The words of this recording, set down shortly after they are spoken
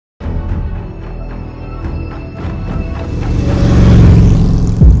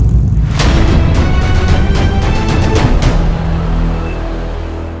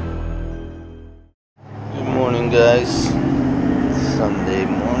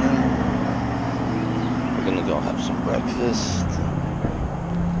go have some breakfast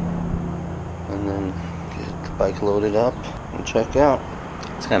and then get the bike loaded up and check out.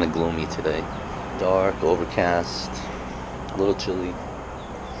 It's kind of gloomy today. Dark, overcast, a little chilly.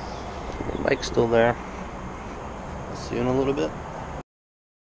 The bike's still there. I'll see you in a little bit.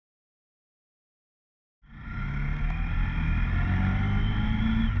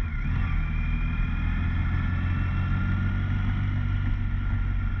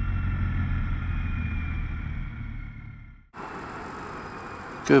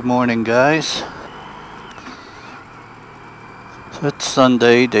 Good morning, guys. So it's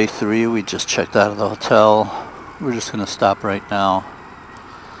Sunday, day 3. We just checked out of the hotel. We're just gonna stop right now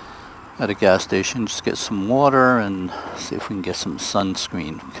at a gas station, just get some water and see if we can get some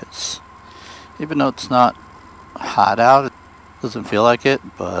sunscreen, because even though it's not hot out, it doesn't feel like it,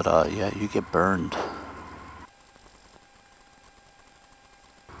 but yeah, you get burned.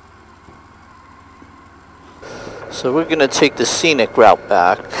 So we're gonna take the scenic route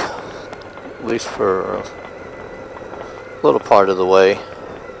back, at least for a little part of the way.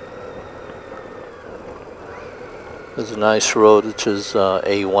 There's a nice road which is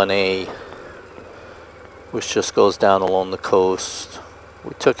A1A, which just goes down along the coast.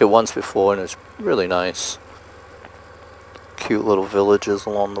 We took it once before and it's really nice. Cute little villages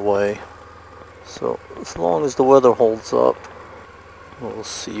along the way. So as long as the weather holds up, we'll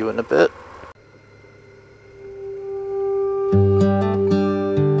see you in a bit.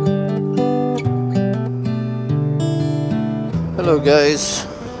 Hello guys,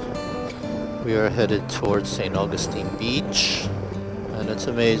 we are headed towards St. Augustine Beach, and it's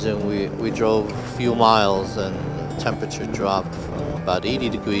amazing, we drove a few miles and the temperature dropped from about 80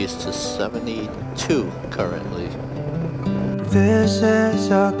 degrees to 72 currently. This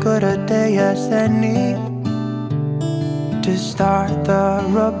is a good day as any to start the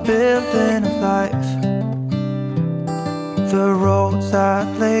rebuilding of life. The roads that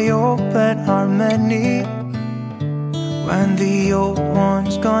lay open are many when the old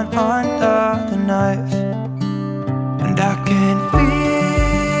one's gone under the knife. And I can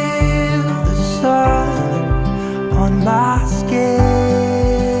feel the sun on my skin,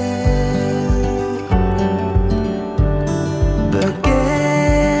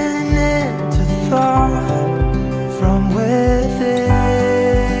 beginning to thaw from within.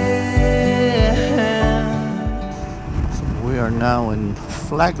 So we are now in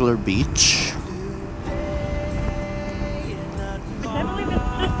Flagler Beach.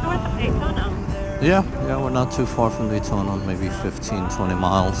 Yeah, we're not too far from Daytona, maybe 15-20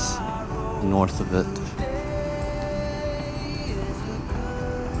 miles north of it.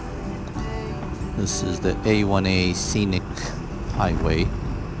 This is the A1A Scenic Highway,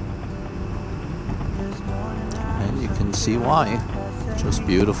 and you can see why. Just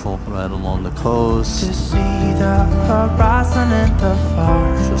beautiful, right along the coast. To see the horizon in the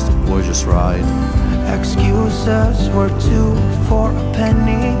far. Just a gorgeous ride. Excuses were 2 for a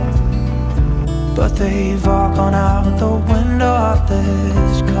penny, but they've all gone out the window of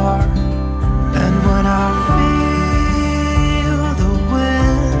this car. And when I feel the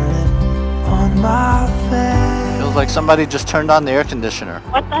wind on my face, Feels like somebody just turned on the air conditioner.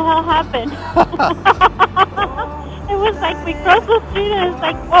 What the hell happened? It was like we crossed the street and it's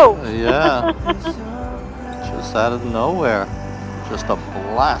like, whoa. Yeah. Just out of nowhere. Just a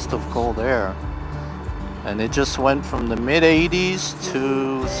blast of cold air. And it just went from the mid-80s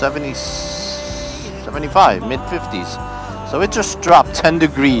to 75, mid-50s. So it just dropped 10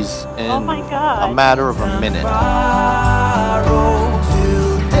 degrees in Oh my God. a matter of a minute.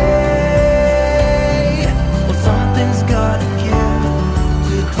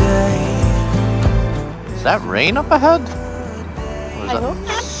 Is that rain up ahead? Or is I that hope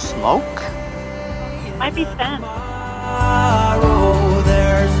not. smoke? Might be sand. I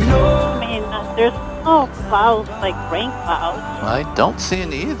mean, there's no clouds like rain clouds. I don't see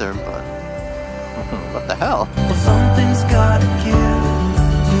any either, but what the hell?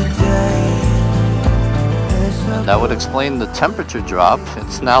 And that would explain the temperature drop.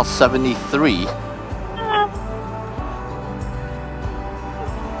 It's now 73.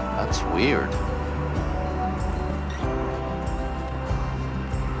 That's weird.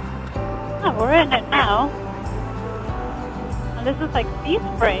 Oh, we're in it now. And this is like sea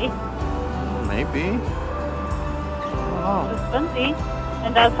spray. Maybe. Oh, It's windy,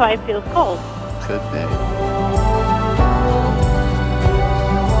 and that's why it feels cold. could be.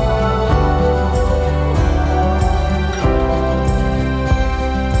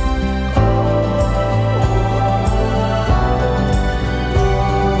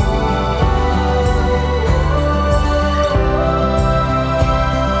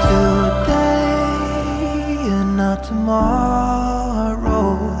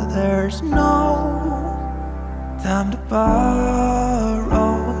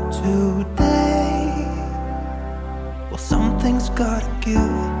 you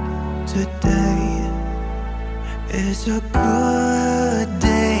today. It's a good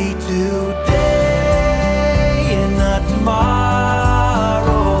day today and not tomorrow.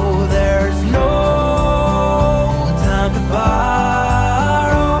 There's no time to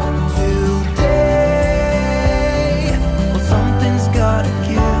borrow today. Well, something's gotta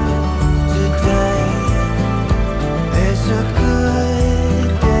give today. It's a good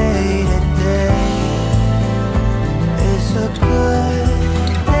day today. It's a good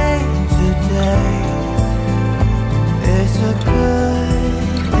day today. It's a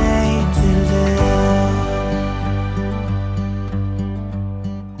good day to live.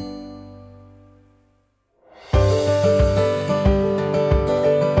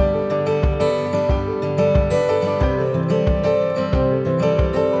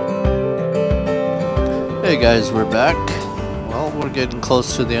 Hey guys, we're back. Well, we're getting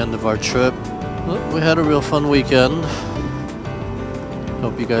close to the end of our trip. We had a real fun weekend.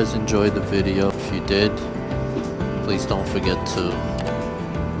 Hope you guys enjoyed the video. If you did, please don't forget to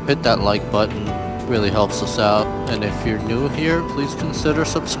hit that like button. It really helps us out. And if you're new here, please consider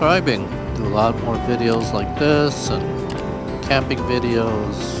subscribing. Do a lot more videos like this and camping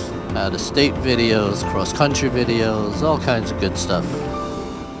videos, out-of-state videos, cross-country videos, all kinds of good stuff.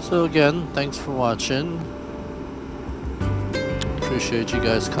 So again, thanks for watching. Appreciate you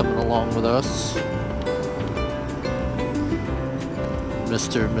guys coming along with us.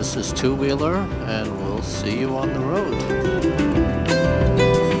 Mr. and Mrs. Two-Wheeler, and we'll see you on the road.